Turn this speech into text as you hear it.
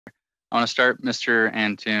I want to start, Mr.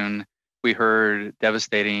 Antoon. We heard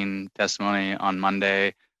devastating testimony on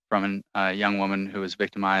Monday from a young woman who was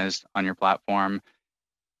victimized on your platform.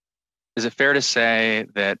 Is it fair to say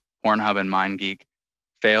that Pornhub and MindGeek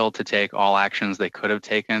failed to take all actions they could have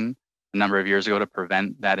taken a number of years ago to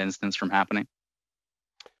prevent that instance from happening?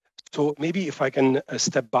 So maybe if I can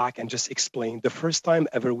step back and just explain. The first time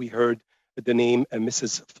ever we heard the name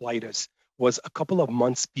Mrs. Fleitas was a couple of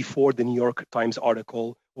months before the New York Times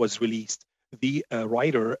article was released. The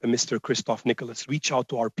writer, Mr. Christoph Nicholas, reached out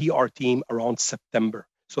to our PR team around September.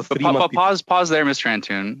 So pause there, Mr.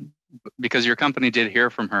 Antoon, because your company did hear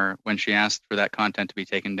from her when she asked for that content to be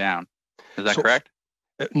taken down. Is that correct?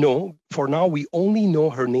 No, for now, we only know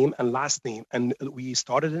her name and last name, and we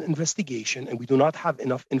started an investigation, and we do not have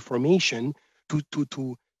enough information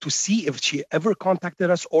to see if she ever contacted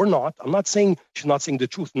us or not. I'm not saying she's not saying the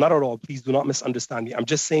truth, not at all. Please do not misunderstand me. I'm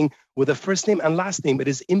just saying with a first name and last name, it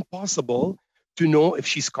is impossible to know if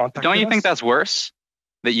she's contacted us. Don't you think that's worse?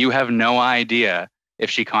 That you have no idea if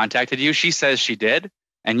she contacted you? She says she did,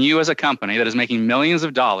 and you as a company that is making millions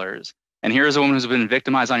of dollars, and here's a woman who's been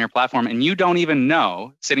victimized on your platform, and you don't even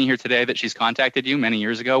know, sitting here today, that she's contacted you many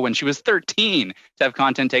years ago when she was 13 to have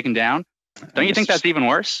content taken down. Don't you think that's even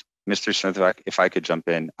worse? Mr. Smith, if I could jump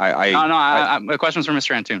in. The question's for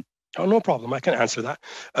Mr. Antoon. Oh, no problem. I can answer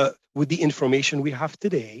that. With the information we have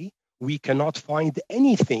today, we cannot find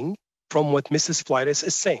anything from what Mrs. Fleitas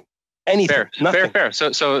is saying. Anything. Fair.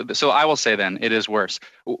 So I will say then, it is worse.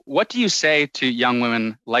 What do you say to young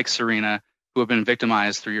women like Serena who have been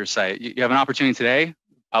victimized through your site? You have an opportunity today.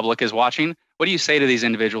 Public is watching. What do you say to these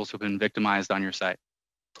individuals who have been victimized on your site?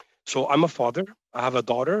 So I'm a father. I have a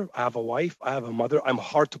daughter. I have a wife. I have a mother. I'm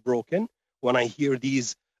heartbroken when I hear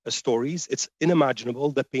these stories. It's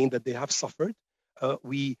unimaginable, the pain that they have suffered.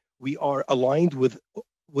 We are aligned with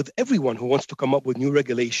everyone who wants to come up with new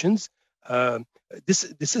regulations.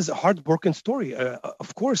 This is a heartbroken story.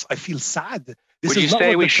 Of course, I feel sad. Would you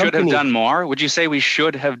say we should have done more? Would you say we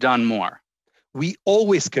should have done more? We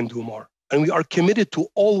always can do more, and we are committed to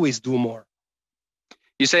always do more.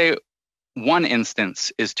 You say one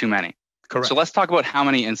instance is too many. Correct. So let's talk about how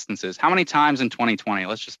many instances. How many times in 2020,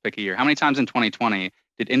 let's just pick a year. How many times in 2020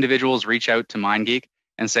 did individuals reach out to MindGeek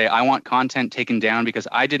and say, I want content taken down because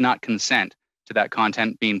I did not consent to that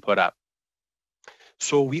content being put up?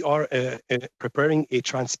 So we are preparing a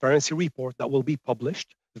transparency report that will be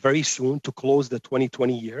published very soon to close the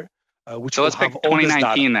 2020 year. So let's pick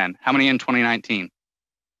 2019 then. How many in 2019?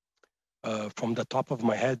 From the top of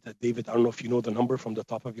my head, David, I don't know if you know the number from the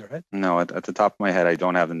top of your head. No, at the top of my head, I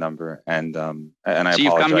don't have the number, and I apologize. So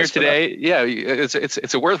you've come here today. Yeah,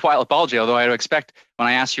 it's a worthwhile apology. Although I would expect when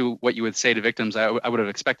I asked you what you would say to victims, I would have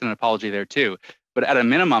expected an apology there too. But at a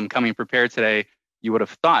minimum, coming prepared today, you would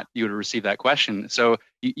have thought you would have received that question. So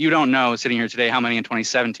you don't know, sitting here today, how many in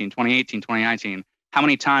 2017, 2018, 2019, how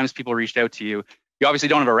many times people reached out to you. You obviously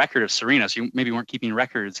don't have a record of Serena, so you maybe weren't keeping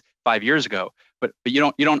records 5 years ago. But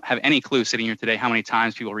you don't have any clue sitting here today how many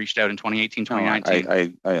times people reached out in 2018,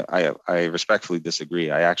 2019. No, I respectfully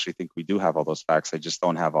disagree. I actually think we do have all those facts. I just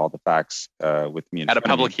don't have all the facts with me. At a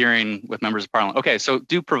public hearing with members of parliament. Okay, so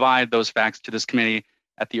do provide those facts to this committee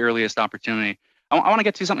at the earliest opportunity. I want to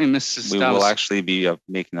get to something, Mrs. We will actually be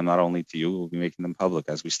making them not only to you, we'll be making them public.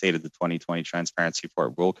 As we stated, the 2020 transparency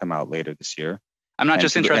report will come out later this year. I'm not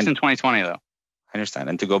just interested in 2020, though. I understand.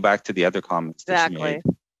 And to go back to the other comments that you made,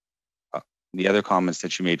 the other comments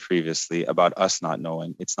that you made previously about us not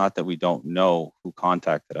knowing, it's not that we don't know who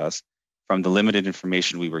contacted us. From the limited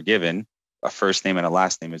information we were given, a first name and a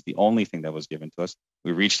last name is the only thing that was given to us.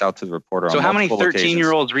 We reached out to the reporter on multiple occasions. So how many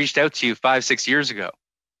 13-year-olds reached out to you 5-6 years ago?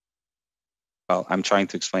 Well, I'm trying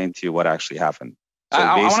to explain to you what actually happened. So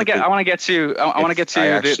I want to get to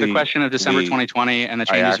the question of December 2020 and the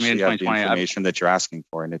changes made in 2020. The information that you're asking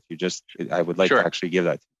for, and if you just, I would like to actually give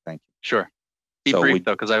that to you. Thank you. Sure. Be brief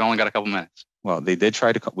though, because I've only got a couple minutes. Well, we did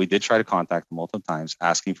try to contact them multiple times,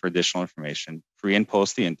 asking for additional information, pre and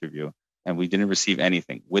post the interview, and we didn't receive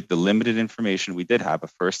anything. With the limited information we did have, a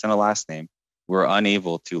first and a last name, we were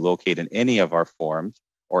unable to locate in any of our forms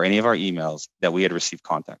or any of our emails that we had received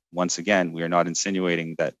contact. Once again, we are not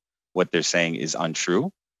insinuating that what they're saying is untrue.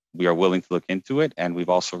 We are willing to look into it, and we've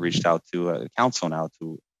also reached out to council now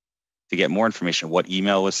to get more information. What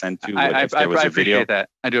email was sent to? I appreciate that.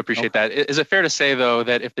 I do appreciate that. Is it fair to say, though,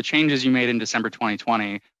 that if the changes you made in December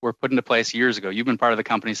 2020 were put into place years ago, you've been part of the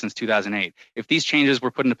company since 2008, if these changes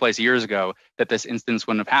were put into place years ago, that this instance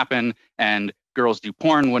wouldn't have happened and girls do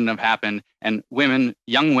porn wouldn't have happened, and women,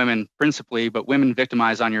 young women principally, but women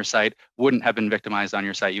victimized on your site wouldn't have been victimized on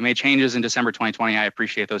your site. You made changes in December 2020. I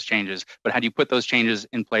appreciate those changes, but had you put those changes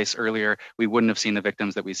in place earlier, we wouldn't have seen the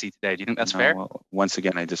victims that we see today. Do you think that's fair? Well, once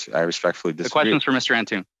again, I respectfully disagree. The question's for Mr.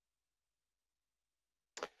 Antoon.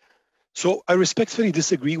 So I respectfully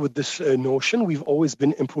disagree with this notion. We've always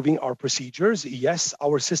been improving our procedures. Yes,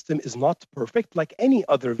 our system is not perfect like any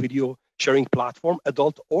other video sharing platform,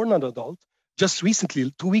 adult or non-adult. Just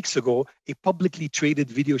recently, 2 weeks ago, a publicly traded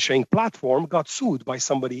video sharing platform got sued by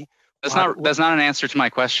somebody. That's not an answer to my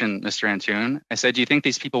question, Mr. Antoon. I said, do you think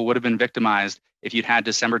these people would have been victimized if you'd had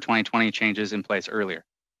December 2020 changes in place earlier?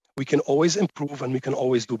 We can always improve and we can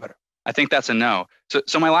always do better. I think that's a no.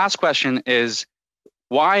 So my last question is,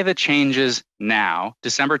 why the changes now,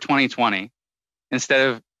 December 2020, instead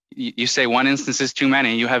of, you say one instance is too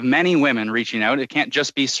many, you have many women reaching out. It can't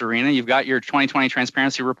just be Serena. You've got your 2020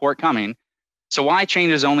 transparency report coming. So why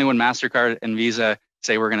changes only when MasterCard and Visa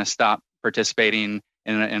say we're going to stop participating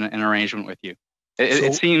in an arrangement with you?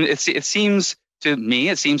 It seems to me,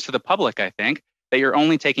 it seems to the public, I think, that you're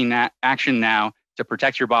only taking that action now to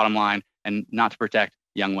protect your bottom line and not to protect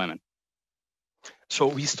young women. So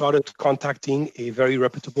we started contacting a very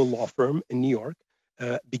reputable law firm in New York,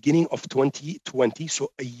 beginning of 2020.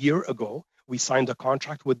 So a year ago, we signed a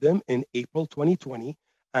contract with them in April 2020,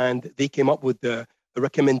 and they came up with the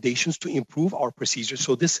recommendations to improve our procedures.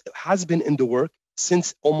 So this has been in the work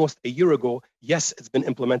since almost a year ago. Yes, it's been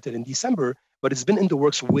implemented in December, but it's been in the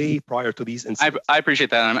works way prior to these incidents. I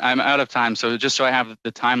appreciate that. I'm out of time. So just so I have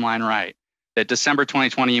the timeline right, that December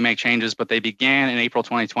 2020, you make changes, but they began in April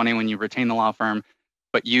 2020 when you retained the law firm,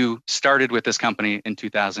 but you started with this company in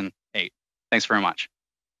 2008. Thanks very much.